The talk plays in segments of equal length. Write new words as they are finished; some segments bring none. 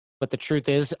But the truth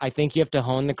is, I think you have to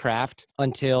hone the craft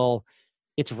until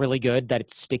it's really good, that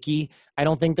it's sticky. I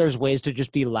don't think there's ways to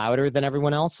just be louder than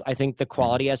everyone else. I think the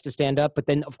quality has to stand up. But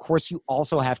then, of course, you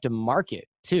also have to market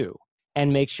too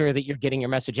and make sure that you're getting your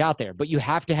message out there. But you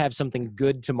have to have something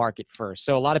good to market first.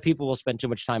 So a lot of people will spend too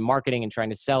much time marketing and trying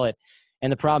to sell it.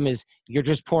 And the problem is you're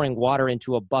just pouring water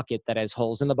into a bucket that has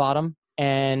holes in the bottom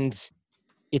and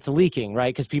it's leaking,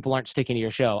 right? Because people aren't sticking to your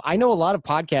show. I know a lot of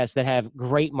podcasts that have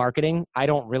great marketing. I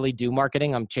don't really do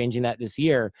marketing. I'm changing that this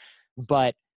year.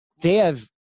 But they have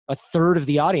a third of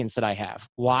the audience that I have.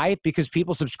 Why? Because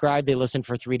people subscribe, they listen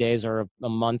for 3 days or a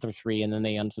month or 3, and then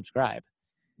they unsubscribe.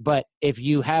 But if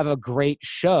you have a great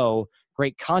show,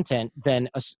 great content, then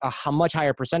a much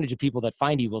higher percentage of people that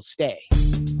find you will stay.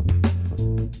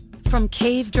 From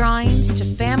cave drawings to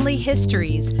family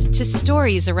histories to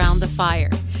stories around the fire,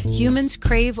 humans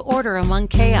crave order among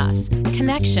chaos,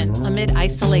 connection amid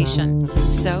isolation.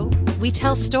 So we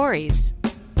tell stories.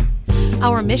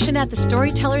 Our mission at the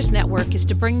Storytellers Network is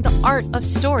to bring the art of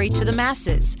story to the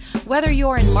masses. Whether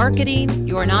you're in marketing,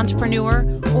 you're an entrepreneur,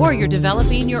 or you're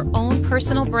developing your own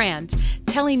personal brand,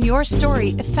 telling your story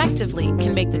effectively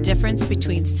can make the difference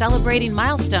between celebrating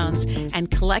milestones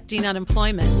and collecting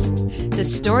unemployment. The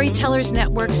Storytellers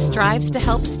Network strives to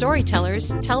help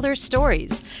storytellers tell their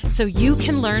stories so you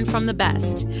can learn from the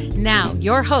best. Now,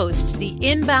 your host, the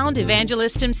inbound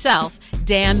evangelist himself,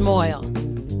 Dan Moyle.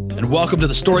 And welcome to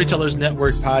the Storytellers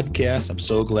Network podcast. I'm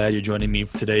so glad you're joining me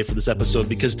today for this episode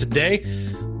because today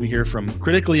we hear from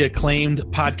critically acclaimed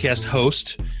podcast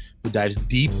host who dives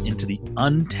deep into the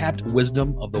untapped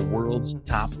wisdom of the world's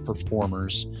top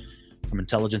performers, from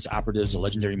intelligence operatives to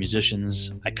legendary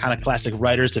musicians, iconoclastic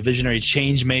writers to visionary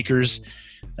changemakers.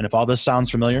 And if all this sounds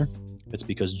familiar, it's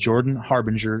because Jordan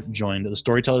Harbinger joined the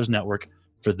Storytellers Network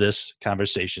for this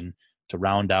conversation to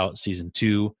round out season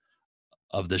 2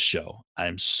 of this show.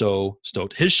 I'm so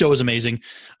stoked. His show is amazing.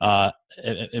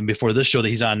 And before this show that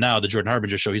he's on now, the Jordan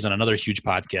Harbinger show, he's on another huge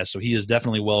podcast. So he is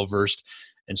definitely well-versed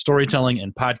in storytelling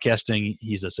and podcasting.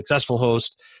 He's a successful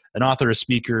host, an author, a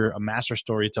speaker, a master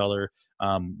storyteller.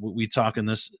 We talk in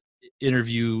this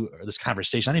interview, or this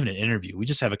conversation, not even an interview. We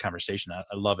just have a conversation. I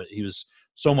love it. He was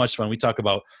so much fun. We talk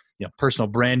about personal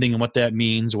branding and what that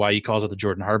means, why he calls it the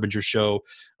Jordan Harbinger show,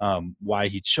 why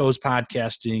he chose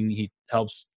podcasting. He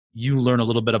helps you learn a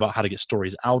little bit about how to get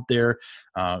stories out there.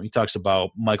 He talks about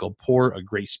Michael Port, a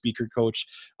great speaker coach.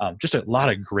 Just a lot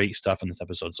of great stuff in this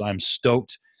episode. So I'm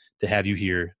stoked to have you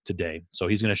here today. So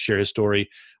he's going to share his story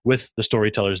with the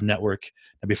Storytellers Network.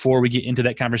 And before we get into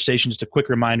that conversation, just a quick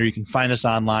reminder, you can find us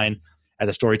online at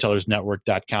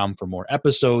thestorytellersnetwork.com for more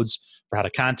episodes, for how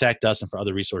to contact us, and for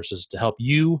other resources to help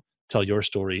you tell your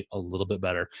story a little bit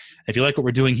better. And if you like what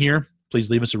we're doing here, please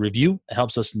leave us a review. It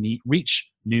helps us reach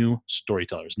new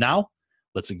storytellers. Now,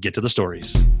 let's get to the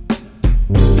stories.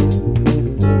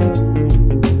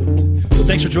 Well,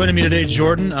 thanks for joining me today,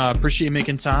 Jordan. Appreciate you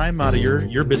making time out of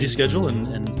your busy schedule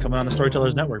and coming on the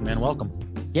Storytellers Network, man. Welcome.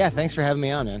 Yeah, thanks for having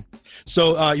me on, man.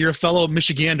 So you're a fellow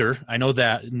Michigander. I know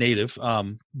that, native,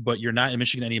 but you're not in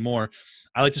Michigan anymore.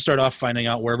 I like to start off finding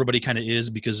out where everybody kind of is,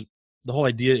 because the whole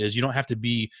idea is you don't have to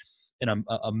be in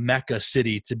a mecca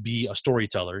city to be a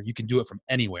storyteller. You can do it from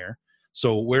anywhere.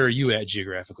 So where are you at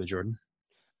geographically, Jordan?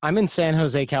 I'm in San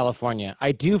Jose, California.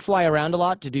 I do fly around a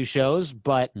lot to do shows,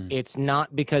 but it's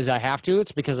not because I have to.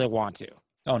 It's because I want to.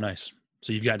 Oh, nice.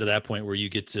 So you've got to that point where you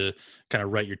get to kind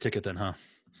of write your ticket then, huh?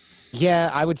 Yeah,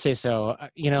 I would say so.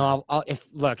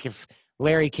 If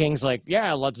Larry King's like,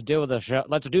 yeah, let's do the show,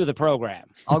 let's do the program,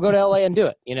 I'll go to LA and do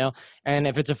it, And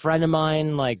if it's a friend of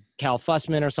mine, like Cal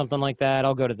Fussman or something like that,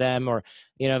 I'll go to them. Or,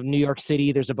 New York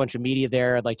City, there's a bunch of media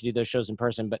there. I'd like to do those shows in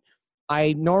person. But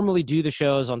I normally do the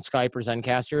shows on Skype or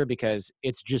Zencaster because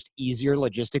it's just easier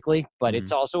logistically, but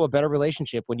it's also a better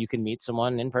relationship when you can meet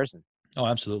someone in person. Oh,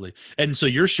 absolutely. And so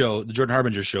your show, the Jordan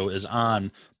Harbinger show, is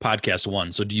on Podcast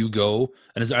One. So do you go,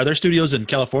 and are there studios in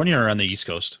California or on the East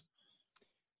Coast?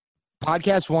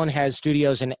 Podcast One has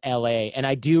studios in LA, and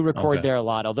I do record there a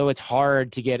lot, although it's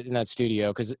hard to get in that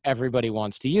studio because everybody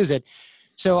wants to use it.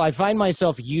 So I find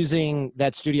myself using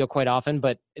that studio quite often,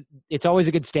 but it's always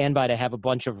a good standby to have a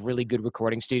bunch of really good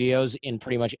recording studios in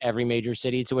pretty much every major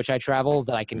city to which I travel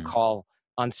that I can call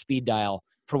on speed dial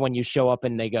for when you show up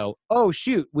and they go, oh,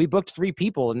 shoot, we booked 3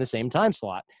 people in the same time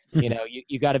slot.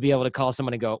 You got to be able to call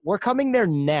someone and go, we're coming there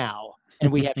now,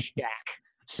 and we have Shaq.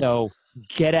 So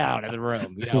get out of the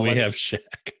room. We have Shaq.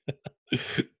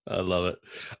 I love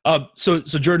it. So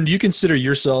Jordan, do you consider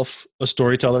yourself a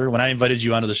storyteller? When I invited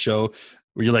you onto the show,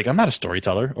 were you like, I'm not a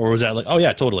storyteller? Or was that like, oh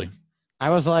yeah, totally? I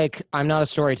was like, I'm not a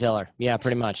storyteller. Yeah,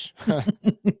 pretty much.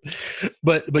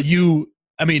 But you,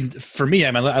 I mean, for me,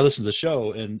 I listen to the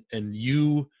show and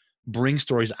you bring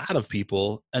stories out of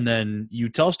people and then you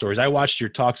tell stories. I watched your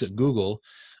talks at Google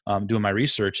doing my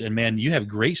research, and man, you have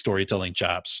great storytelling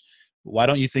chops. Why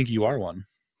don't you think you are one?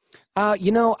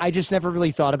 I just never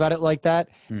really thought about it like that.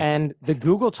 And the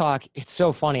Google talk, it's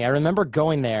so funny. I remember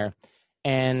going there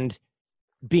and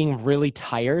being really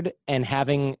tired and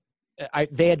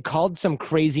they had called some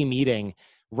crazy meeting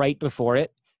right before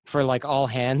it for like all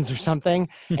hands or something.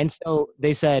 And so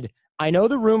they said, I know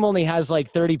the room only has like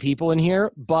 30 people in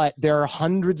here, but there are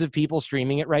hundreds of people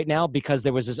streaming it right now because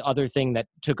there was this other thing that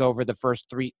took over the first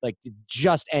three, like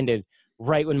just ended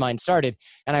right when mine started.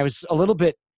 And I was a little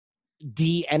bit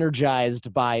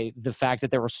de-energized by the fact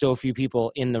that there were so few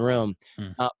people in the room.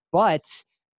 But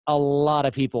a lot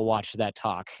of people watched that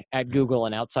talk at Google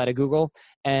and outside of Google.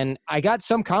 And I got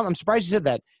some I'm surprised you said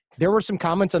that. There were some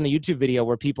comments on the YouTube video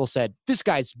where people said, this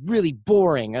guy's really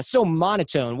boring, so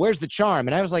monotone, where's the charm?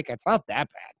 And I was like, it's not that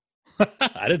bad.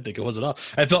 I didn't think it was at all.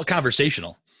 I felt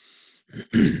conversational.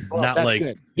 Well, not that's like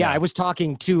good. Yeah, I was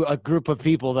talking to a group of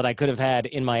people that I could have had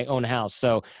in my own house.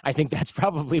 So I think that's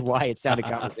probably why it sounded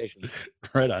conversational.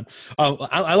 Right on.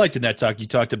 I liked in that talk, you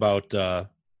talked about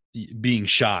being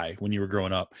shy when you were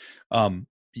growing up.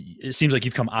 It seems like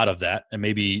you've come out of that, and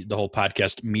maybe the whole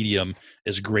podcast medium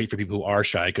is great for people who are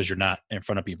shy because you're not in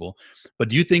front of people. But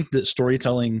do you think that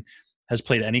storytelling has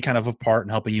played any kind of a part in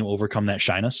helping you overcome that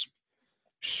shyness?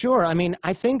 Sure. I mean,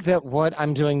 I think that what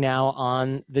I'm doing now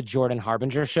on the Jordan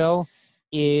Harbinger show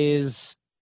is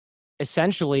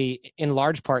essentially in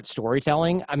large part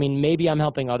storytelling. I mean, maybe I'm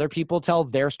helping other people tell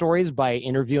their stories by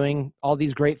interviewing all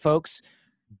these great folks,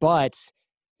 but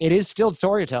it is still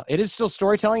storytelling. It is still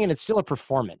storytelling, and it's still a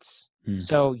performance.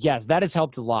 So yes, that has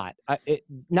helped a lot.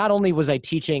 Not only was I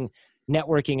teaching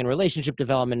networking and relationship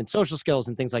development and social skills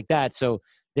and things like that, so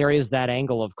there is that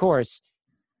angle, of course.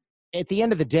 At the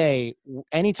end of the day,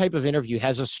 any type of interview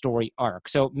has a story arc.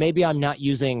 So maybe I'm not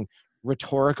using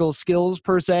rhetorical skills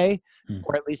per se,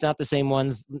 or at least not the same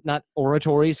ones, not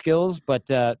oratory skills, but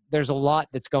there's a lot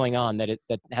that's going on that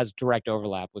has direct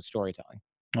overlap with storytelling.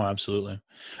 Oh, absolutely.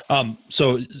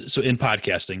 So in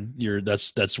podcasting,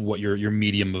 that's what your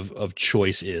medium of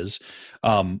choice is.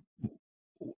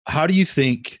 How do you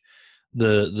think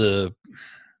the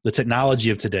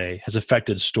technology of today has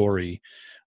affected story?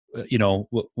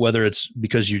 Whether it's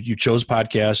because you chose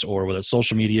podcasts, or whether it's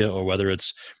social media, or whether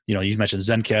it's, you mentioned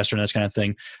Zencastr and that kind of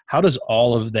thing. How does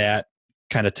all of that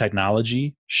kind of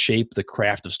technology shape the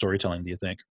craft of storytelling, do you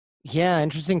think? Yeah,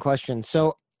 interesting question.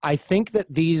 So I think that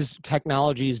these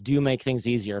technologies do make things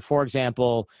easier. For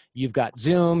example, you've got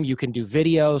Zoom, you can do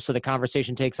video, so the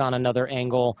conversation takes on another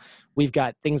angle. We've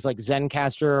got things like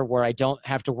Zencastr, where I don't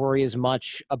have to worry as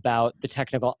much about the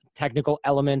technical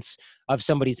elements of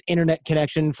somebody's internet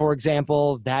connection, for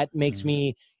example. That makes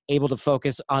me able to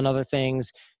focus on other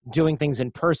things, doing things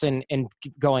in person and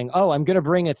going, oh, I'm going to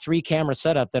bring a 3-camera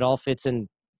setup that all fits in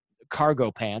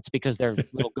cargo pants because they're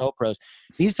little GoPros.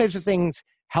 These types of things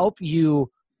help you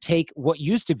take what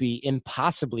used to be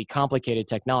impossibly complicated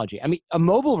technology. I mean, a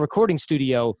mobile recording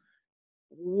studio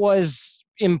was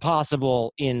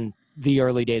impossible in the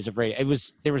early days of radio.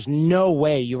 There was no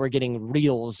way you were getting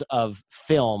reels of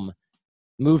film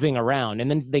moving around.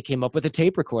 And then they came up with a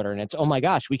tape recorder, and it's, oh my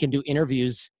gosh, we can do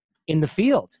interviews in the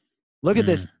field. Look at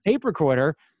this tape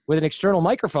recorder with an external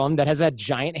microphone that has a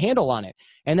giant handle on it.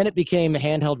 And then it became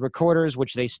handheld recorders,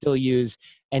 which they still use.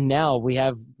 And now we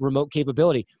have remote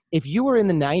capability. If you were in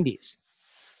the 90s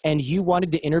and you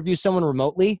wanted to interview someone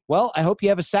remotely, well, I hope you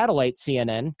have a satellite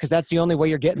CNN, because that's the only way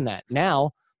you're getting that.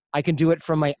 Now I can do it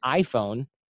from my iPhone,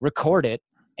 record it,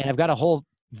 and I've got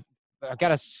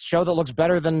a show that looks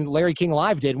better than Larry King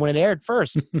Live did when it aired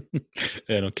first.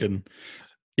 Yeah, no kidding.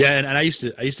 Yeah, and I used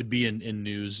to be in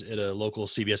news at a local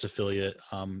CBS affiliate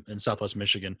in Southwest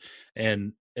Michigan,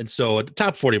 and so at the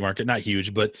top 40 market, not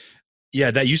huge, but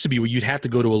yeah, that used to be where you'd have to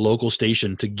go to a local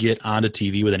station to get onto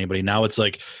TV with anybody. Now it's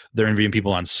like they're interviewing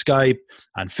people on Skype,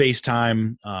 on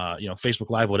FaceTime, Facebook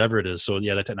Live, whatever it is. So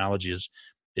yeah, that technology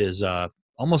is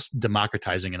almost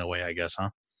democratizing in a way, I guess, huh?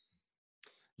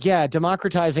 Yeah,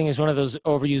 democratizing is one of those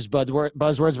overused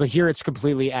buzzwords, but here it's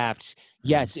completely apt.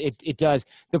 Yes, it does.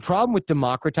 The problem with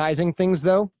democratizing things,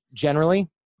 though, generally,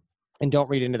 and don't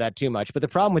read into that too much, but the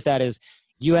problem with that is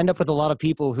you end up with a lot of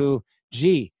people who,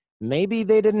 maybe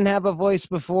they didn't have a voice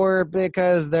before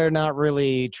because they're not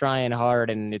really trying hard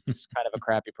and it's kind of a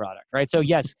crappy product, right? So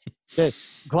yes,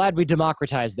 glad we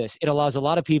democratize this. It allows a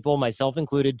lot of people, myself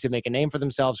included, to make a name for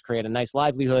themselves, create a nice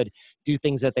livelihood, do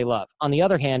things that they love. On the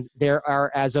other hand, there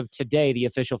are, as of today, the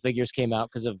official figures came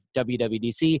out because of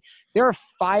WWDC, there are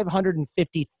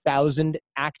 550,000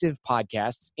 active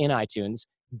podcasts in iTunes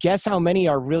Guess how many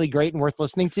are really great and worth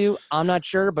listening to? I'm not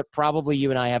sure, but probably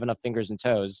you and I have enough fingers and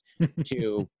toes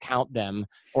to count them,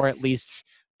 or at least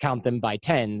count them by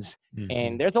tens.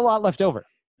 And there's a lot left over.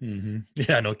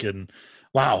 Yeah, no kidding.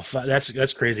 Wow,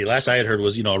 that's crazy. Last I had heard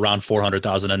was, around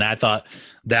 400,000, and I thought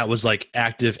that was like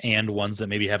active and ones that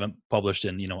maybe haven't published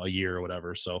in, a year or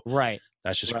whatever. So right,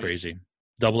 that's just crazy.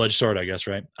 Double-edged sword, I guess,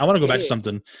 right? I want to go back to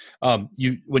something.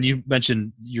 When you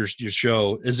mentioned your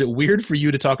show, is it weird for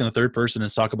you to talk in the third person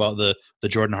and talk about the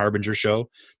Jordan Harbinger show?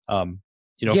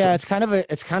 It's kind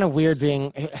of weird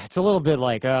being. It's a little bit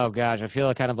like, oh gosh, I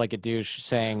feel kind of like a douche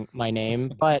saying my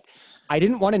name, but I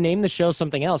didn't want to name the show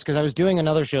something else because I was doing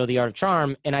another show, The Art of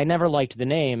Charm, and I never liked the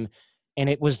name, and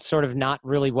it was sort of not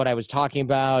really what I was talking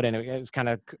about, and it was kind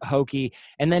of hokey.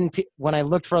 And then when I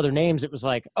looked for other names, it was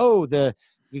like, oh,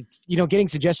 getting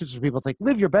suggestions from people. It's like,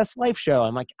 Live Your Best Life Show.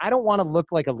 I'm like, I don't want to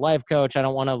look like a life coach. I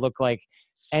don't want to look like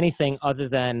anything other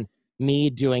than me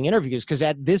doing interviews. Because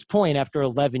at this point, after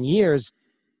 11 years,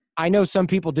 I know some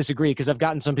people disagree because I've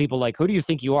gotten some people like, who do you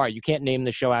think you are? You can't name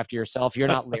the show after yourself. You're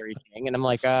not Larry King. And I'm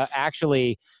like,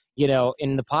 actually,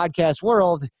 in the podcast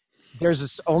world,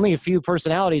 there's only a few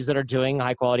personalities that are doing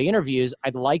high quality interviews.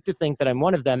 I'd like to think that I'm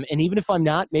one of them. And even if I'm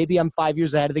not, maybe I'm 5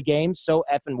 years ahead of the game. So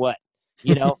effing what?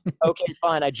 Okay,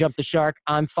 fine. I jumped the shark.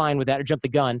 I'm fine with that. Or jumped the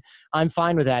gun. I'm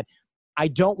fine with that. I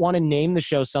don't want to name the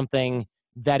show something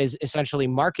that is essentially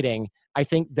marketing. I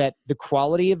think that the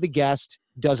quality of the guest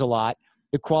does a lot.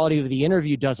 The quality of the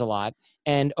interview does a lot,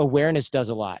 and awareness does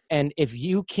a lot. And if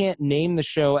you can't name the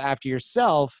show after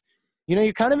yourself,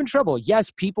 you're kind of in trouble.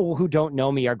 Yes, people who don't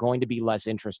know me are going to be less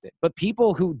interested, but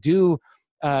people who do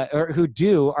are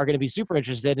going to be super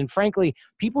interested. And frankly,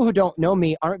 people who don't know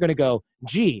me aren't going to go,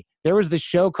 gee, there was this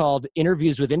show called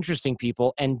Interviews with Interesting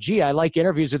People, and gee, I like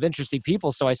interviews with interesting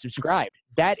people, so I subscribed.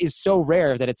 That is so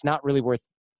rare that it's not really worth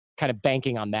kind of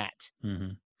banking on that.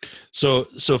 Mm-hmm. So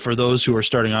for those who are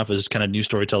starting off as kind of new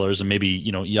storytellers and maybe,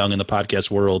 young in the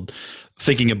podcast world,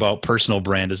 thinking about personal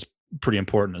brand is pretty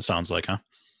important, it sounds like, huh?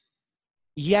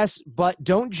 Yes, but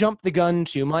don't jump the gun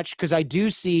too much, because I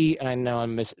do see, and I know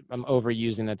I'm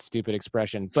overusing that stupid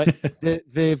expression, but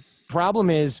the problem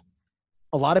is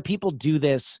a lot of people do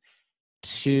this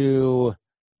to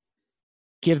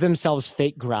give themselves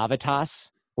fake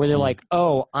gravitas, where they're like,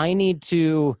 oh, I need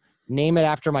to name it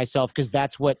after myself because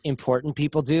that's what important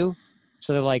people do.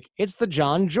 So they're like, it's the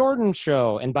John Jordan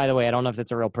Show. And by the way, I don't know if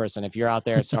that's a real person. If you're out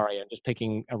there, sorry, I'm just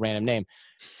picking a random name.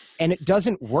 And it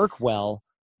doesn't work well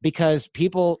because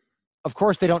people, of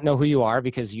course, they don't know who you are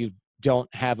because you don't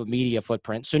have a media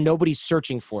footprint. So nobody's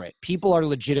searching for it. People are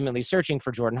legitimately searching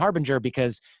for Jordan Harbinger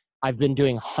because I've been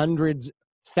doing hundreds,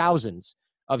 thousands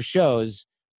of shows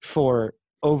for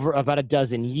over about a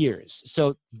dozen years.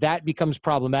 So that becomes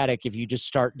problematic if you just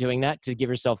start doing that to give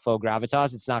yourself faux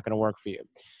gravitas. It's not going to work for you.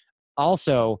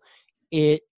 Also,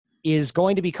 it is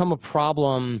going to become a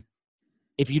problem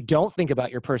if you don't think about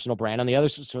your personal brand. On the other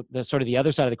sort of the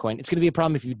other side of the coin, it's going to be a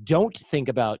problem if you don't think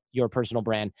about your personal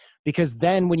brand, because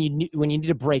then when you need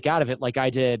to break out of it, like I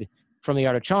did from The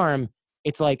Art of Charm,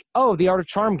 it's like, oh, The Art of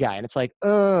Charm guy. And it's like,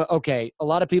 okay, a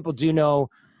lot of people do know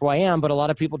who I am, but a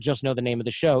lot of people just know the name of the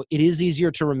show. It is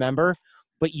easier to remember,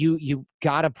 but you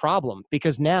got a problem,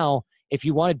 because now if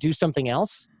you want to do something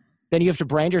else, then you have to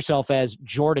brand yourself as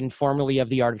Jordan, formerly of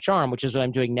The Art of Charm, which is what I'm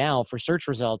doing now for search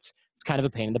results. It's kind of a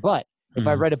pain in the butt. If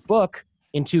I read a book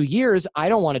in 2 years, I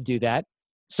don't want to do that.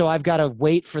 So I've got to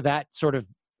wait for that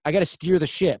I got to steer the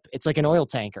ship. It's like an oil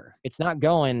tanker. It's not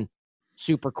going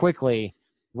super quickly,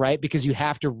 right? Because you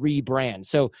have to rebrand.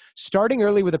 So starting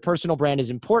early with a personal brand is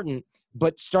important,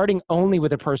 but starting only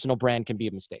with a personal brand can be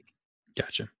a mistake.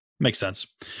 Gotcha. Makes sense.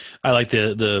 I like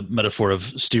the metaphor of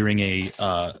steering a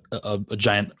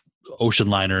giant ocean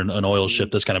liner, an oil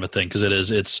ship, this kind of a thing,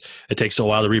 because it takes a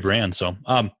while to rebrand. So,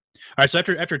 all right. So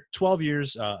after 12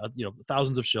 years,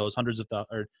 thousands of shows,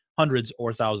 hundreds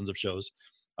or thousands of shows,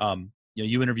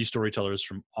 you interview storytellers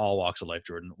from all walks of life,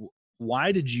 Jordan.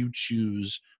 Why did you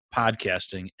choose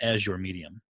podcasting as your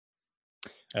medium?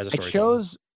 As a storyteller?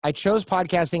 I chose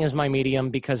podcasting as my medium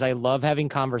because I love having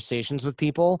conversations with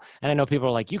people. And I know people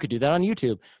are like, you could do that on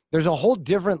YouTube. There's a whole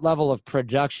different level of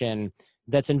production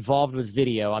that's involved with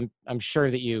video. I'm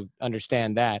sure that you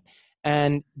understand that.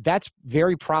 And that's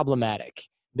very problematic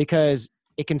because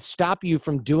it can stop you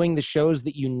from doing the shows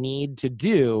that you need to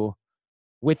do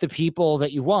with the people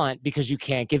that you want, because you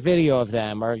can't get video of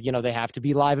them, or, they have to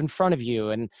be live in front of you,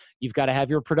 and you've got to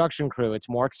have your production crew. It's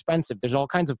more expensive. There's all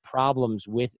kinds of problems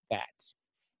with that.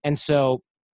 And so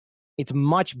it's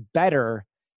much better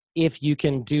if you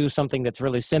can do something that's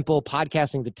really simple.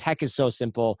 Podcasting, the tech is so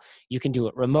simple. You can do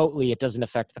it remotely. It doesn't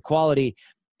affect the quality.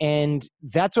 And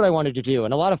that's what I wanted to do.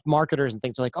 And a lot of marketers and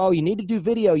things are like, oh, you need to do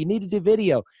video. You need to do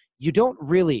video. You don't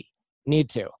really need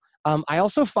to. I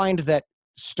also find that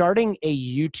starting a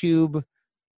YouTube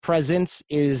presence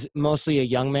is mostly a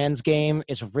young man's game.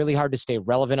 It's really hard to stay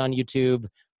relevant on YouTube.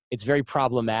 It's very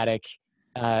problematic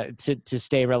to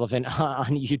stay relevant on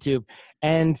YouTube.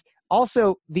 And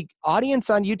also, the audience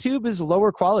on YouTube is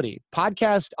lower quality.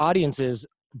 Podcast audiences,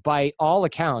 by all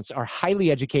accounts, are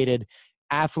highly educated,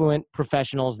 affluent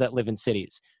professionals that live in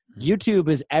cities. YouTube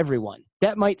is everyone.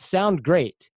 That might sound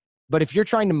great, but if you're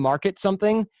trying to market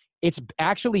something, it's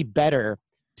actually better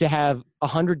to have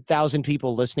 100,000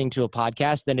 people listening to a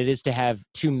podcast than it is to have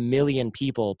 2 million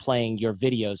people playing your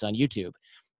videos on YouTube.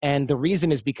 And the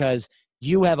reason is because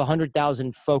you have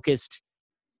 100,000 focused,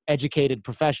 educated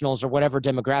professionals or whatever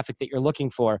demographic that you're looking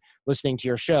for listening to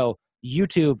your show.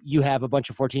 YouTube, you have a bunch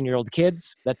of 14-year-old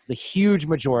kids. That's the huge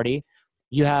majority.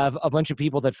 You have a bunch of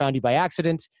people that found you by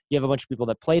accident. You have a bunch of people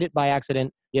that played it by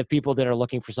accident. You have people that are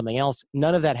looking for something else.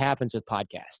 None of that happens with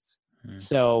podcasts.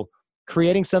 So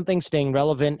creating something, staying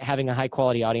relevant, having a high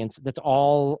quality audience, those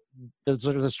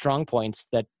are the strong points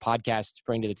that podcasts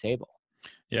bring to the table.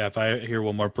 Yeah, if I hear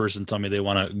one more person tell me they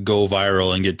want to go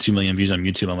viral and get 2 million views on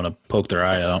YouTube, I'm going to poke their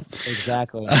eye out.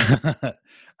 Exactly.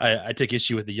 I take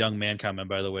issue with the young man comment,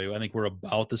 by the way. I think we're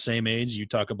about the same age. You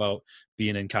talk about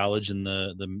being in college in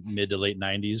the mid to late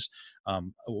 90s.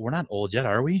 We're not old yet,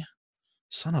 are we?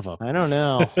 Son of a... I don't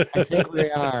know. I think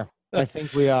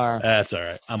we are. That's all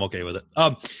right. I'm okay with it.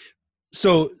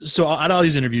 So out of all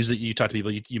these interviews that you talked to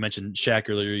people, you mentioned Shaq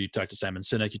earlier, you talked to Simon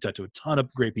Sinek, you talked to a ton of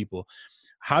great people.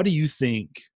 How do you think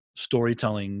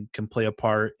storytelling can play a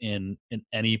part in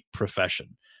any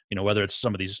profession? You know, whether it's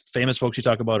some of these famous folks you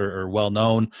talk about or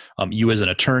well-known, you as an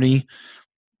attorney,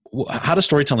 how does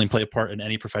storytelling play a part in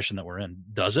any profession that we're in?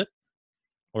 Does it?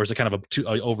 Or is it kind of a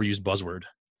overused buzzword?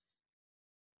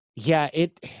 Yeah,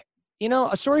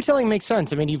 a storytelling makes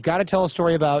sense. I mean, you've got to tell a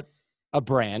story about a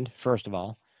brand, first of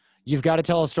all. You've got to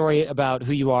tell a story about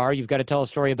who you are. You've got to tell a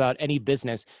story about any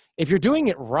business. If you're doing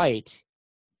it right,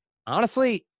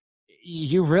 honestly,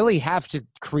 you really have to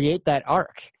create that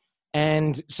arc.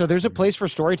 And so there's a place for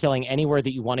storytelling anywhere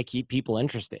that you want to keep people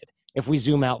interested. If we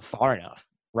zoom out far enough,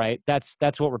 right? That's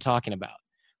what we're talking about.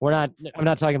 I'm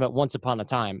not talking about Once Upon a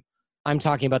Time. I'm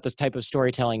talking about this type of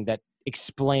storytelling that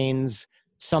explains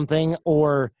something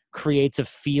or creates a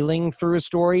feeling through a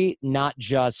story, not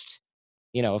just,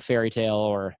 a fairy tale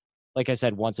or, like I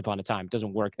said, Once Upon a Time. It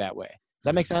doesn't work that way. Does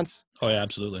that make sense? Oh yeah,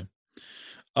 absolutely.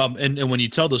 And when you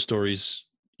tell those stories,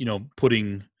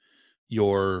 putting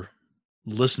your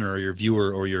listener or your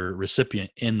viewer or your recipient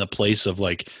in the place of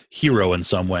like hero in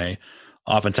some way,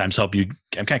 oftentimes kind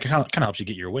of helps you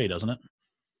get your way, doesn't it?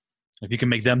 If you can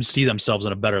make them see themselves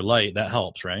in a better light, that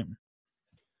helps, right?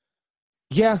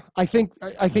 Yeah, I think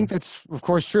that's of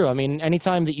course true. I mean,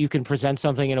 anytime that you can present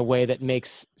something in a way that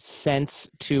makes sense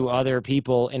to other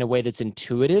people in a way that's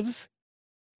intuitive,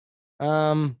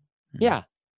 yeah,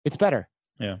 it's better.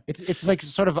 Yeah. It's like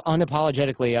sort of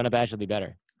unapologetically, unabashedly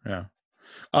better. Yeah.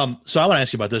 So I want to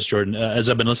ask you about this, Jordan, as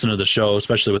I've been listening to the show,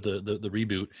 especially with the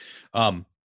reboot,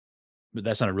 but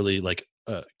that's not a really like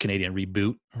Canadian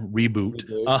reboot.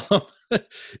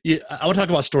 Yeah, I want to talk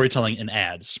about storytelling in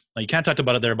ads. Like, you kind of talked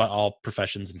about it there about all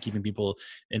professions and keeping people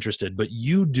interested, but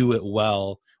you do it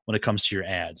well when it comes to your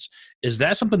ads. Is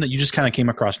that something that you just kind of came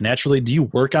across naturally? Do you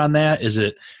work on that? Is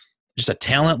it just a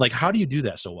talent? Like, how do you do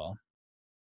that so well?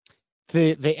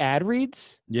 The ad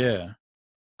reads? Yeah.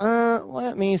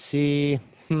 Let me see.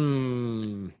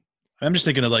 I'm just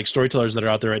thinking of like storytellers that are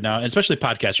out there right now, and especially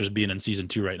podcasters being in season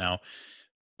 2 right now.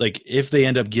 Like, if they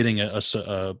end up getting a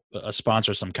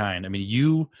sponsor of some kind, I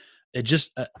mean,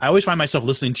 I always find myself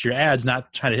listening to your ads,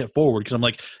 not trying to hit forward, because I'm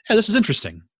like, hey, this is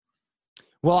interesting.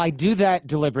 Well, I do that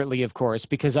deliberately, of course,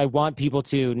 because I want people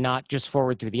to not just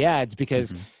forward through the ads,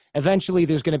 because eventually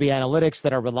there's going to be analytics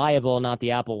that are reliable, not the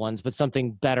Apple ones, but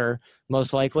something better,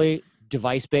 most likely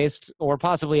device-based, or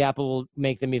possibly Apple will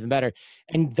make them even better.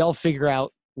 And they'll figure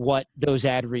out what those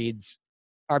ad reads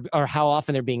are, or how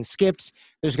often they're being skipped.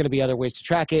 There's going to be other ways to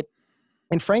track it.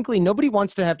 And frankly, nobody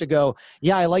wants to have to go,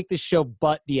 yeah, I like this show,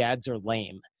 but the ads are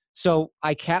lame. So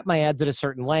I cap my ads at a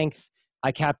certain length.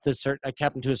 I cap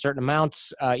them to a certain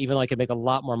amount, even though I could make a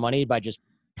lot more money by just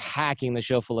packing the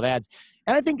show full of ads.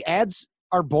 And I think ads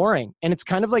are boring. And it's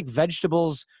kind of like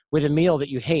vegetables with a meal that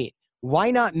you hate.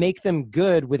 Why not make them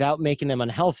good without making them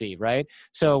unhealthy, right?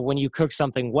 So when you cook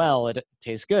something well, it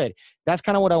tastes good. That's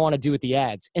kind of what I want to do with the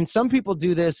ads. And some people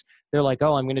do this. They're like,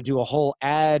 oh, I'm going to do a whole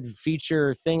ad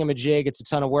feature thingamajig. It's a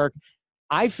ton of work.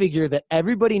 I figure that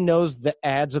everybody knows the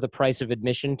ads are the price of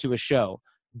admission to a show,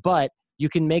 but you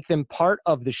can make them part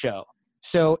of the show.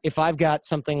 So if I've got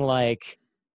something like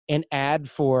an ad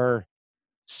for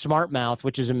Smart Mouth,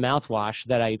 which is a mouthwash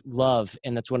that I love,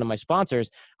 and that's one of my sponsors,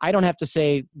 I don't have to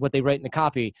say what they write in the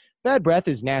copy. Bad breath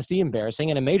is nasty, embarrassing,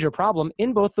 and a major problem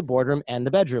in both the boardroom and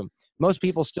the bedroom. Most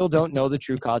people still don't know the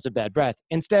true cause of bad breath.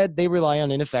 Instead, they rely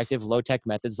on ineffective, low-tech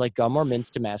methods like gum or mints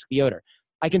to mask the odor.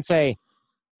 I can say,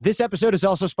 this episode is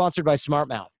also sponsored by Smart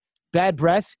Mouth. Bad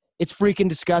breath, it's freaking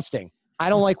disgusting. I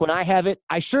don't like when I have it.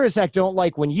 I sure as heck don't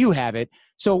like when you have it.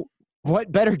 So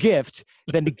what better gift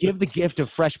than to give the gift of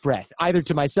fresh breath, either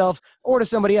to myself or to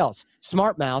somebody else?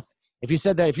 Smart Mouth. If you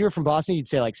said that, if you were from Boston, you'd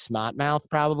say like Smart Mouth,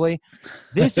 probably.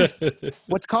 This is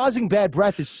what's causing bad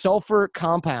breath is sulfur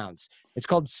compounds. It's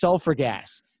called sulfur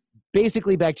gas.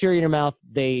 Basically, bacteria in your mouth,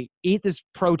 they eat this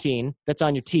protein that's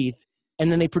on your teeth,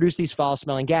 and then they produce these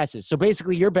foul-smelling gases. So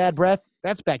basically, your bad breath,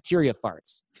 that's bacteria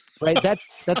farts, right?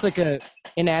 That's like an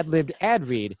ad-libbed ad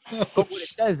read. But what it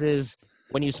says is,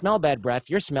 when you smell bad breath,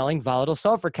 you're smelling volatile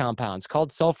sulfur compounds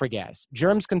called sulfur gas.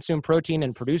 Germs consume protein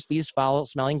and produce these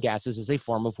foul-smelling gases as a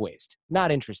form of waste.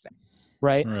 Not interesting,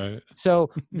 right? Right. So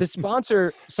the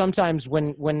sponsor, sometimes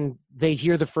when they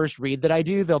hear the first read that I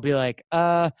do, they'll be like,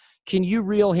 can you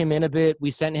reel him in a bit? We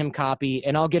sent him copy,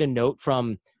 and I'll get a note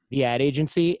from the ad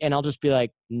agency, and I'll just be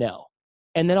like, no.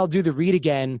 And then I'll do the read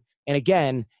again and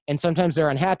again, and sometimes they're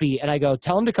unhappy, and I go,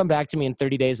 tell them to come back to me in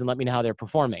 30 days and let me know how they're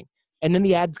performing. And then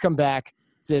the ads come back,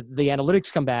 the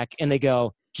analytics come back, and they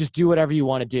go, just do whatever you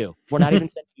want to do. We're not even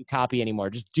sending you copy anymore.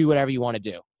 Just do whatever you want to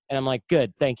do. And I'm like,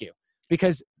 good, thank you.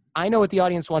 Because I know what the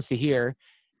audience wants to hear,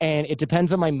 and it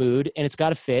depends on my mood, and it's got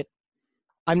to fit.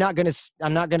 I'm not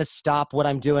gonna stop what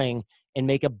I'm doing and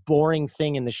make a boring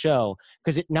thing in the show,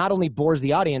 because it not only bores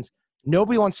the audience,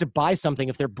 nobody wants to buy something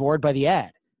if they're bored by the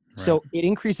ad. Right. So it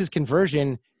increases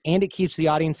conversion and it keeps the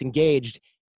audience engaged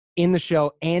in the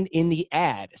show and in the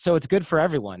ad. So it's good for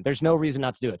everyone. There's no reason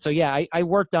not to do it. So yeah, I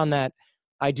worked on that.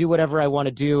 I do whatever I want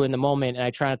to do in the moment, and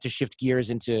I try not to shift gears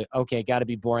into, okay, got to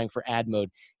be boring for ad mode.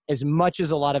 As much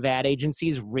as a lot of ad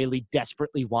agencies really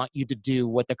desperately want you to do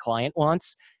what the client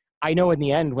wants, I know in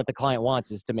the end what the client wants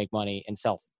is to make money and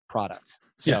sell products.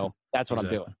 So that's what I'm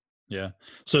doing. Yeah.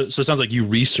 So it sounds like you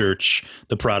research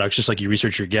the products just like you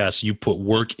research your guests. You put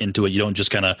work into it. You don't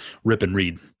just kind of rip and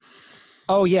read.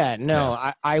 Oh, yeah. No,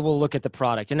 yeah. I will look at the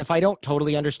product. And if I don't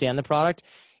totally understand the product,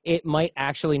 it might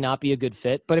actually not be a good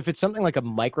fit. But if it's something like a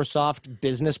Microsoft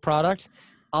business product,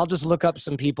 I'll just look up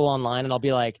some people online and I'll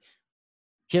be like,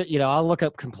 here, I'll look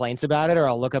up complaints about it, or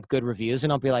I'll look up good reviews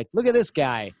and I'll be like, look at this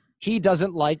guy. He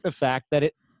doesn't like the fact that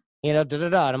it, And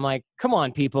I'm like, come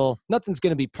on, people. Nothing's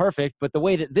going to be perfect, but the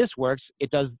way that this works, it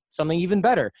does something even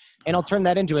better. And I'll turn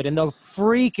that into it, and they'll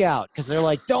freak out because they're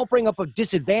like, don't bring up a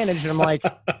disadvantage. And I'm like,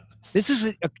 this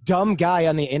is a dumb guy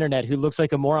on the internet who looks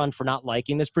like a moron for not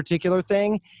liking this particular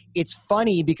thing. It's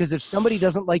funny because if somebody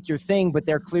doesn't like your thing, but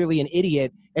they're clearly an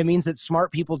idiot, it means that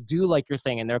smart people do like your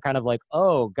thing. And they're kind of like,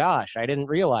 oh, gosh, I didn't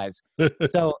realize.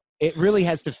 So it really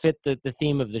has to fit the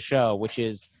theme of the show, which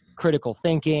is critical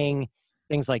thinking,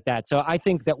 things like that. So I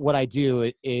think that what I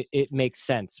do, it makes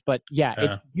sense. But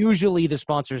yeah. Usually the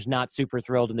sponsor's not super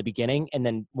thrilled in the beginning and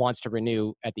then wants to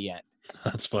renew at the end.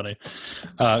 That's funny.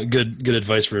 Good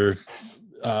advice for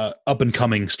up and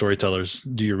coming storytellers.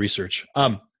 Do your research.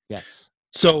 Yes.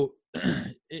 So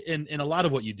in a lot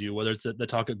of what you do, whether it's the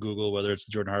Talk at Google, whether it's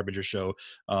the Jordan Harbinger show,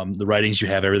 the writings you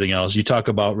have, everything else, you talk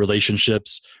about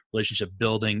relationships, relationship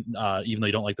building, even though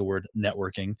you don't like the word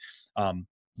networking,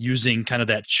 using kind of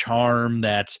that charm,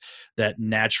 that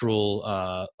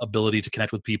natural ability to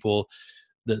connect with people,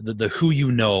 the who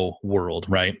you know world,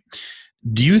 right?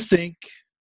 Do you think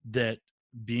that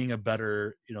being a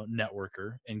better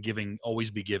networker and always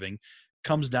be giving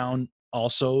comes down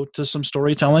also to some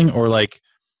storytelling, or like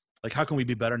how can we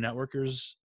be better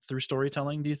networkers through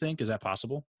storytelling? Do you think, is that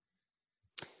possible?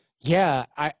 Yeah,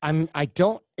 I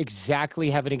don't exactly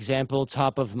have an example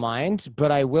top of mind,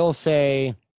 but I will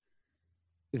say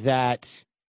that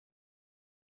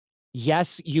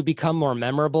yes, you become more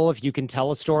memorable if you can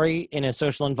tell a story in a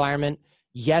social environment.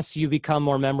 Yes, you become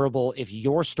more memorable if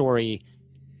your story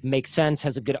makes sense,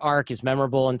 has a good arc, is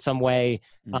memorable in some way.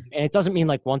 And it doesn't mean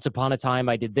like once upon a time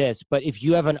I did this, but if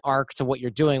you have an arc to what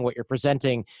you're doing, what you're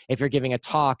presenting, if you're giving a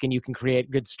talk and you can create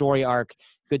good story arc,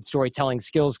 good storytelling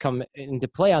skills come into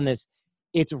play on this,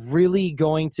 it's really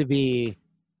going to be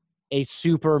a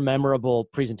super memorable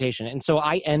presentation. And so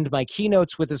I end my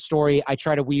keynotes with a story. I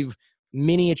try to weave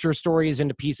miniature stories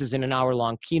into pieces in an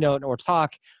hour-long keynote or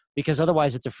talk, because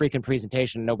otherwise it's a freaking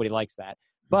presentation and nobody likes that.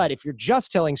 But if you're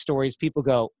just telling stories, people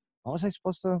go, what was I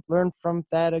supposed to learn from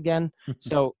that again?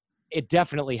 So it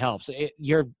definitely helps.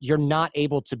 You're not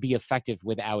able to be effective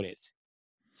without it.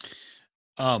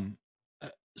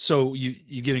 So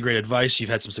you giving great advice. You've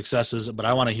had some successes, but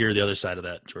I want to hear the other side of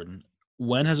that, Jordan.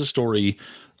 When has a story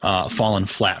fallen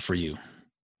flat for you?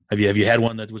 Have you had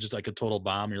one that was just like a total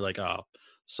bomb? You're like, oh,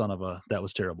 that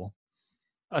was terrible.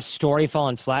 A story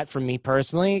falling flat for me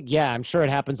personally? Yeah, I'm sure it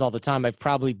happens all the time. I've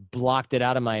probably blocked it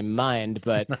out of my mind,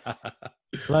 but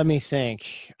let me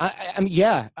think. I mean,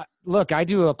 yeah. Look, I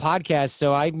do a podcast,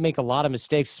 so I make a lot of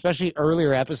mistakes, especially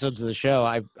earlier episodes of the show.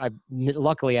 I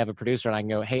luckily have a producer, and I can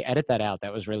go, "Hey, edit that out.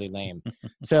 That was really lame."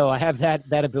 So I have that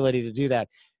ability to do that.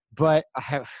 But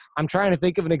I'm trying to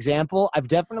think of an example. I've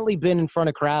definitely been in front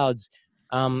of crowds,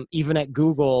 even at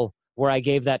Google, where I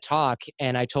gave that talk,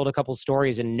 and I told a couple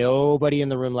stories, and nobody in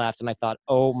the room laughed. And I thought,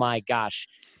 "Oh my gosh."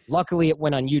 Luckily, it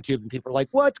went on YouTube, and people were like,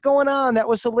 "What's going on? That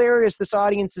was hilarious. This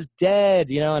audience is dead,"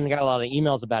 and I got a lot of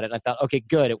emails about it. And I thought, okay,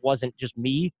 good. It wasn't just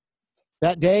me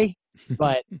that day,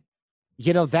 but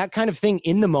that kind of thing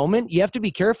in the moment, you have to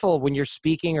be careful when you're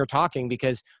speaking or talking,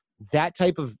 because that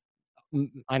type of,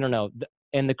 I don't know,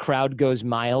 and the crowd goes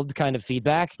mild kind of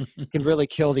feedback can really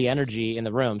kill the energy in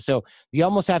the room. So you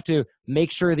almost have to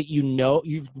make sure that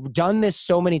you've done this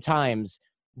so many times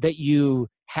that you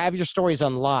have your stories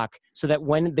on lock, so that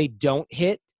when they don't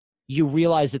hit, you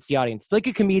realize it's the audience. It's like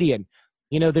a comedian.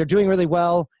 They're doing really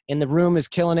well, and the room is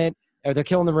killing it, or they're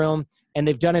killing the room, and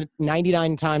they've done it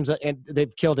 99 times and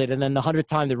they've killed it. And then the 100th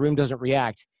time the room doesn't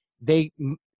react.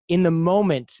 In the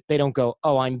moment, they don't go,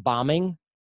 "Oh, I'm bombing."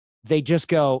 They just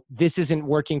go, "This isn't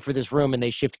working for this room," and they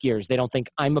shift gears. They don't think,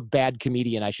 "I'm a bad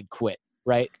comedian, I should quit."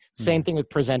 Right? Same thing with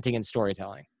presenting and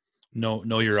storytelling.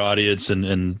 Know your audience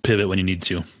and pivot when you need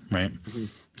to, right? Mm-hmm.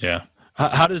 Yeah.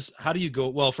 How do you go?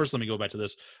 Well, first, let me go back to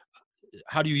this.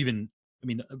 How do you even,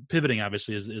 pivoting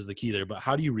obviously is the key there, but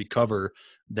how do you recover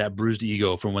that bruised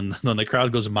ego from when the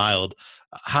crowd goes mild?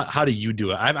 How do you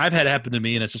do it? I've had it happen to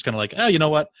me, and it's just kind of like, oh, you know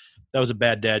what? That was a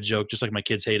bad dad joke. Just like my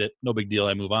kids hate it. No big deal.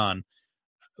 I move on.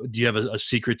 Do you have a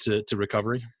secret to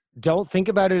recovery? Don't think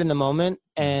about it in the moment,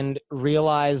 and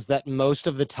realize that most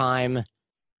of the time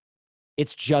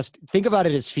it's just, think about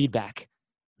it as feedback,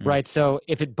 right? So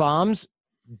if it bombs,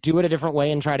 do it a different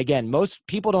way and try it again. Most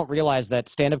people don't realize that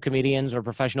stand-up comedians or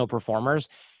professional performers,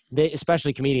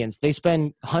 especially comedians, they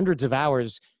spend hundreds of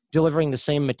hours delivering the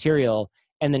same material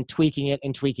and then tweaking it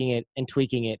and tweaking it and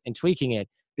tweaking it and tweaking it,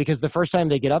 because the first time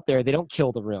they get up there, they don't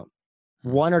kill the room.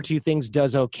 One or two things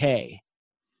does okay,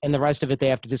 and the rest of it they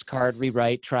have to discard,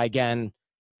 rewrite, try again.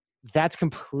 That's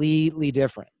completely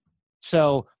different.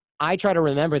 So I try to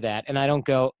remember that, and I don't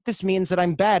go, "This means that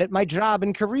I'm bad at my job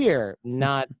and career."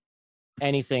 Not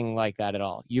anything like that at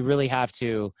all. You really have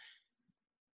to,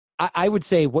 I would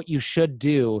say what you should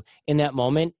do in that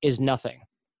moment is nothing.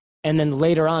 And then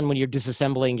later on, when you're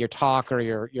disassembling your talk or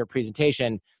your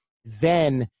presentation,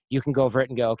 then you can go over it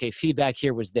and go, "Okay, feedback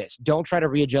here was this." Don't try to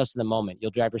readjust in the moment.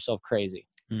 You'll drive yourself crazy.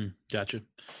 Gotcha.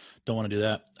 Don't want to do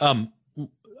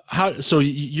that. So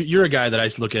you're a guy that I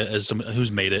look at as someone who's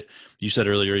made it. You said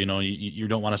earlier, you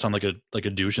don't want to sound like a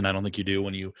douche, and I don't think you do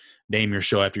when you name your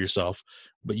show after yourself.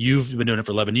 But you've been doing it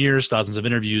for 11 years, thousands of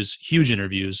interviews, huge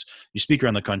interviews. You speak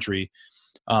around the country.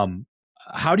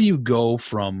 How do you go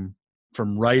from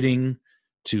writing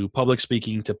to public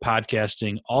speaking to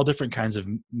podcasting, all different kinds of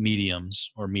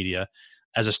mediums or media,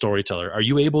 as a storyteller? Are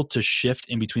you able to shift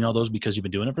in between all those because you've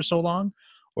been doing it for so long,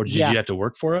 or did you have to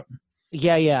work for it?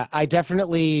 Yeah. I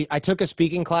took a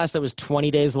speaking class that was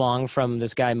 20 days long from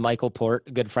this guy, Michael Port,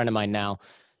 a good friend of mine now.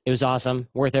 It was awesome,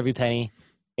 worth every penny.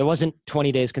 It wasn't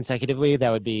 20 days consecutively. That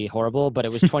would be horrible, but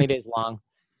it was 20 days long.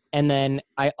 And then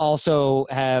I also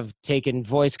have taken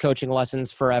voice coaching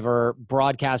lessons forever,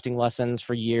 broadcasting lessons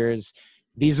for years.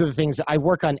 These are the things I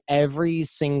work on every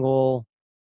single,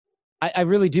 I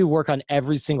really do work on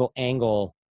every single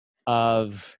angle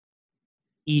of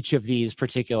each of these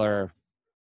particular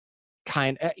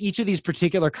kinds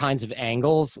of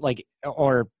angles,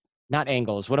 or not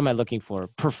angles. What am I looking for?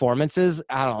 Performances?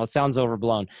 I don't know. It sounds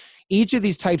overblown. Each of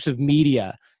these types of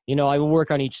media, I will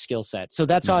work on each skill set. So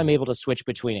that's how I'm able to switch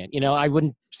between it. I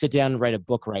wouldn't sit down and write a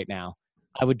book right now.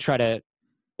 I would try to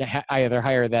either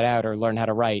hire that out or learn how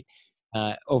to write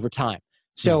over time.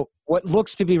 So what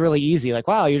looks to be really easy, like,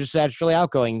 wow, you're just naturally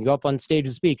outgoing. You go up on stage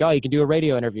and speak. Oh, you can do a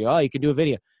radio interview. Oh, you can do a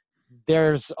video.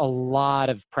 There's a lot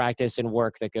of practice and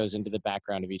work that goes into the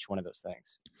background of each one of those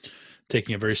things.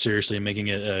 Taking it very seriously and making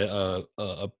it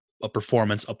a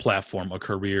performance, a platform, a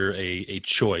career, a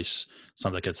choice.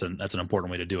 Sounds like that's an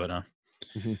important way to do it, huh?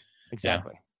 Mm-hmm.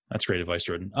 Exactly. Yeah, that's great advice,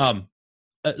 Jordan.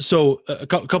 So a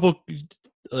couple,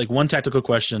 like one tactical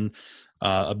question,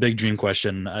 a big dream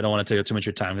question. I don't want to take up too much of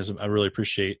your time because I really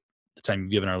appreciate the time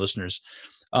you've given our listeners.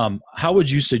 How would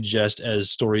you suggest, as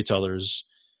storytellers,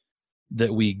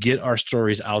 that we get our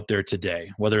stories out there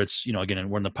today? Whether it's, again,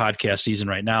 we're in the podcast season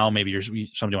right now. Maybe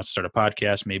somebody wants to start a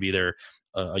podcast. Maybe they're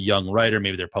a young writer.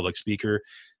 Maybe they're a public speaker.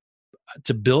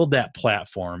 To build that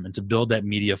platform and to build that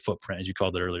media footprint, as you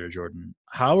called it earlier, Jordan,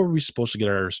 how are we supposed to get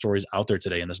our stories out there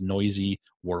today in this noisy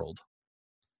world?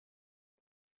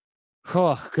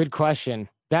 Oh, good question.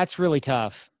 That's really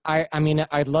tough. I mean,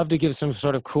 I'd love to give some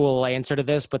sort of cool answer to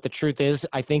this, but the truth is,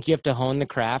 I think you have to hone the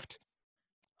craft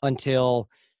until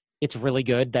it's really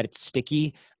good, that it's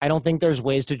sticky. I don't think there's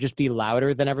ways to just be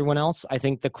louder than everyone else. I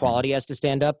think the quality has to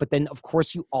stand up, but then of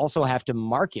course you also have to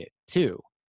market too.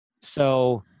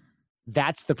 So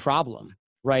that's the problem,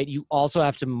 right? You also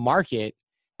have to market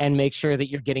and make sure that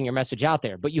you're getting your message out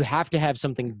there, but you have to have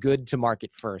something good to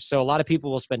market first. So a lot of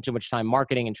people will spend too much time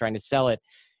marketing and trying to sell it.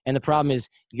 And the problem is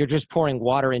you're just pouring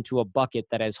water into a bucket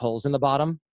that has holes in the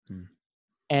bottom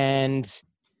and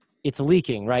it's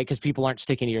leaking, right? Because people aren't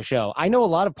sticking to your show. I know a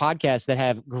lot of podcasts that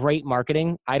have great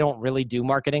marketing. I don't really do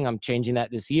marketing. I'm changing that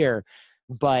this year,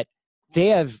 but they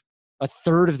have a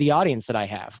third of the audience that I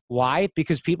have. Why?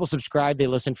 Because people subscribe, they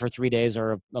listen for 3 days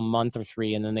or a month or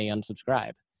 3, and then they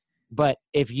unsubscribe. But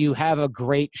if you have a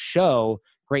great show,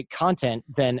 great content,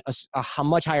 then a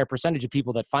much higher percentage of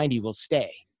people that find you will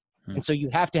stay. And so you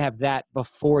have to have that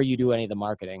before you do any of the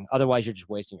marketing. Otherwise, you're just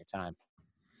wasting your time.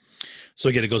 So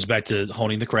again, it goes back to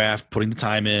honing the craft, putting the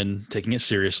time in, taking it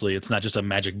seriously. It's not just a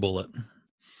magic bullet.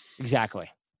 Exactly.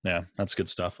 Yeah, that's good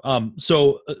stuff.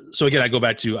 So again, I look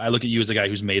at you as a guy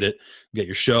who's made it. You got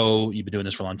your show. You've been doing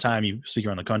this for a long time. You speak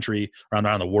around the country,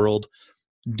 around the world.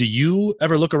 Do you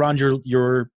ever look around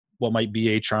your what might be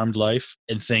a charmed life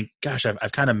and think, gosh,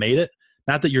 I've kind of made it?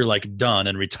 Not that you're like done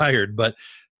and retired, but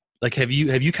like, have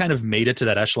you kind of made it to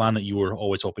that echelon that you were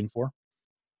always hoping for?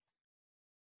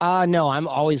 No, I'm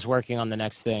always working on the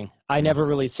next thing. I never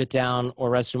really sit down or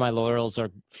rest on my laurels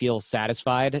or feel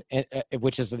satisfied,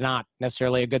 which is not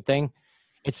necessarily a good thing.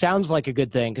 It sounds like a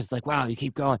good thing because it's like, wow, you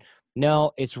keep going.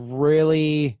 No, it's a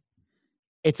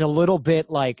little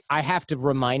bit like I have to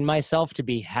remind myself to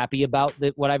be happy about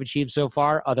what I've achieved so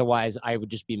far. Otherwise, I would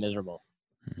just be miserable,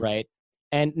 right?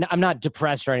 And I'm not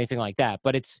depressed or anything like that,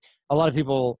 but it's a lot of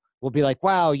people will be like,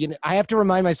 wow, I have to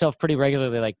remind myself pretty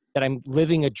regularly, like that I'm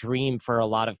living a dream for a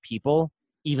lot of people,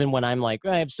 even when I'm like,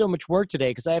 I have so much work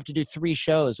today because I have to do 3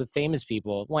 shows with famous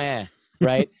people,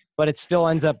 right? But it still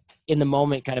ends up in the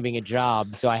moment kind of being a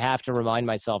job. So I have to remind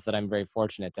myself that I'm very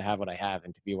fortunate to have what I have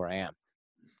and to be where I am.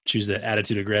 Choose that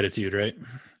attitude of gratitude, right?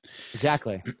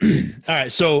 Exactly. All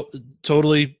right. So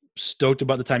totally stoked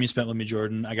about the time you spent with me,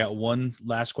 Jordan. I got one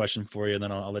last question for you, and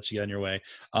then I'll let you get on your way.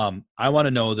 I want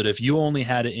to know that if you only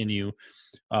had it in you,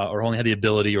 or only had the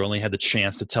ability, or only had the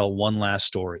chance to tell one last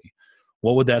story,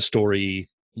 what would that story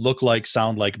look like,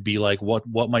 sound like, be like?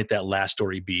 What might that last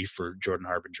story be for Jordan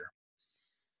Harbinger?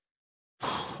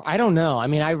 I don't know. I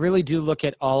mean, I really do look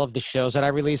at all of the shows that I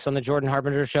release on the Jordan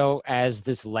Harbinger show as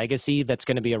this legacy that's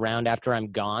going to be around after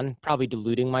I'm gone, probably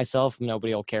deluding myself.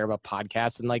 Nobody will care about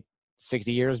podcasts in like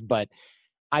 60 years, but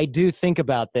I do think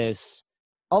about this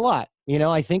a lot.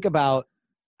 I think about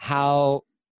how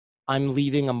I'm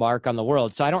leaving a mark on the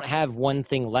world. So I don't have one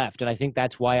thing left. And I think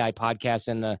that's why I podcast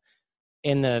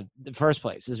in the first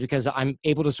place, is because I'm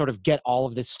able to sort of get all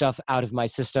of this stuff out of my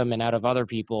system and out of other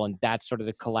people. And that's sort of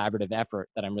the collaborative effort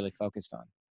that I'm really focused on.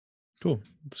 Cool.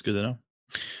 That's good to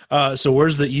know. So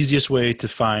where's the easiest way to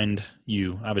find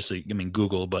you? Obviously, I mean,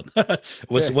 Google, but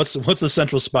what's the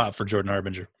central spot for Jordan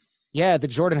Harbinger? Yeah, the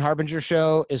Jordan Harbinger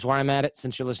Show is where I'm at it,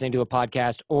 since you're listening to a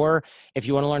podcast. Or if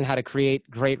you want to learn how to create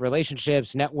great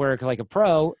relationships, network like a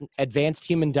pro,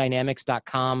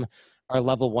 advancedhumandynamics.com. Our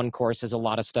level 1 course has a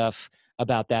lot of stuff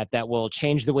about that will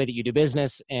change the way that you do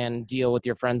business and deal with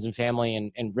your friends and family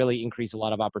and really increase a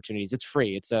lot of opportunities. It's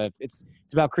free. It's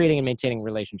about creating and maintaining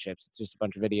relationships. It's just a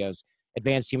bunch of videos,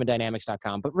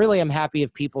 advancedhumandynamics.com. But really, I'm happy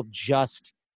if people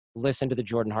just listen to the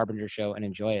Jordan Harbinger Show and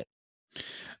enjoy it.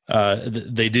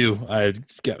 They do. I've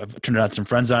turned out some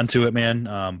friends onto it,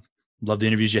 man. Love the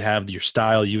interviews you have, your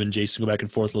style. You and Jason go back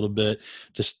and forth a little bit.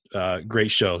 Just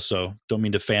great show. So don't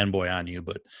mean to fanboy on you,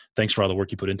 but thanks for all the work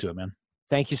you put into it, man.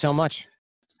 Thank you so much.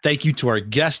 Thank you to our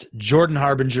guest, Jordan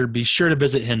Harbinger. Be sure to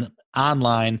visit him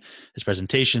online, his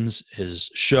presentations, his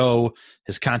show,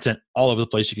 his content, all over the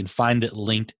place. You can find it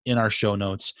linked in our show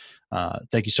notes.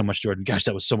 Thank you so much, Jordan. Gosh,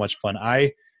 that was so much fun.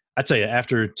 I tell you,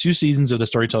 after 2 seasons of the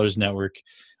Storytellers Network,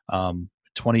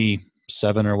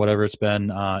 27 or whatever it's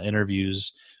been,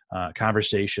 interviews,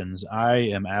 conversations, I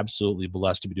am absolutely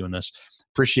blessed to be doing this.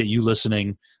 Appreciate you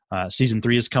listening. Season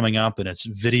 3 is coming up, and it's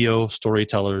video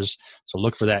storytellers. So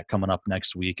look for that coming up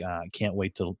next week. Can't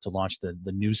wait to launch the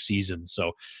new season.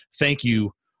 So thank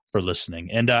you for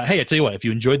listening. And hey, I tell you what, if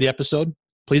you enjoyed the episode,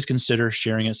 please consider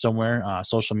sharing it somewhere,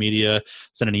 social media,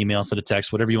 send an email, send a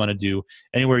text, whatever you want to do.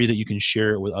 Anywhere that you can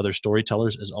share it with other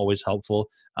storytellers is always helpful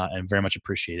and very much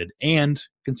appreciated. And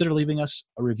consider leaving us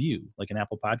a review, like an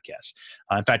Apple Podcast.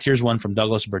 In fact, here's one from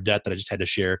Douglas Burdett that I just had to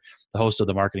share, the host of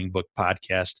the Marketing Book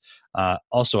Podcast,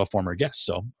 also a former guest,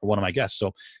 or one of my guests.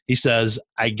 So he says,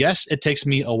 I guess it takes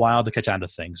me a while to catch on to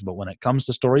things, but when it comes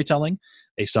to storytelling,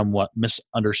 a somewhat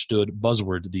misunderstood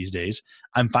buzzword these days,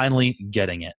 I'm finally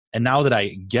getting it. And now that I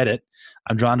get it,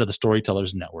 I'm drawn to the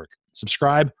Storytellers Network.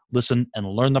 Subscribe, listen, and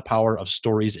learn the power of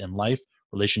stories in life,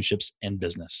 relationships, and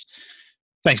business.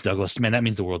 Thanks, Douglas. Man, that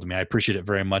means the world to me. I appreciate it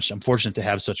very much. I'm fortunate to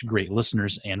have such great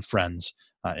listeners and friends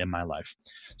in my life.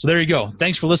 So there you go.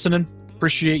 Thanks for listening.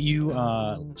 Appreciate you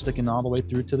sticking all the way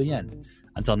through to the end.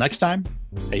 Until next time,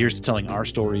 here's to telling our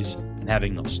stories and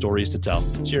having those stories to tell.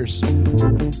 Cheers.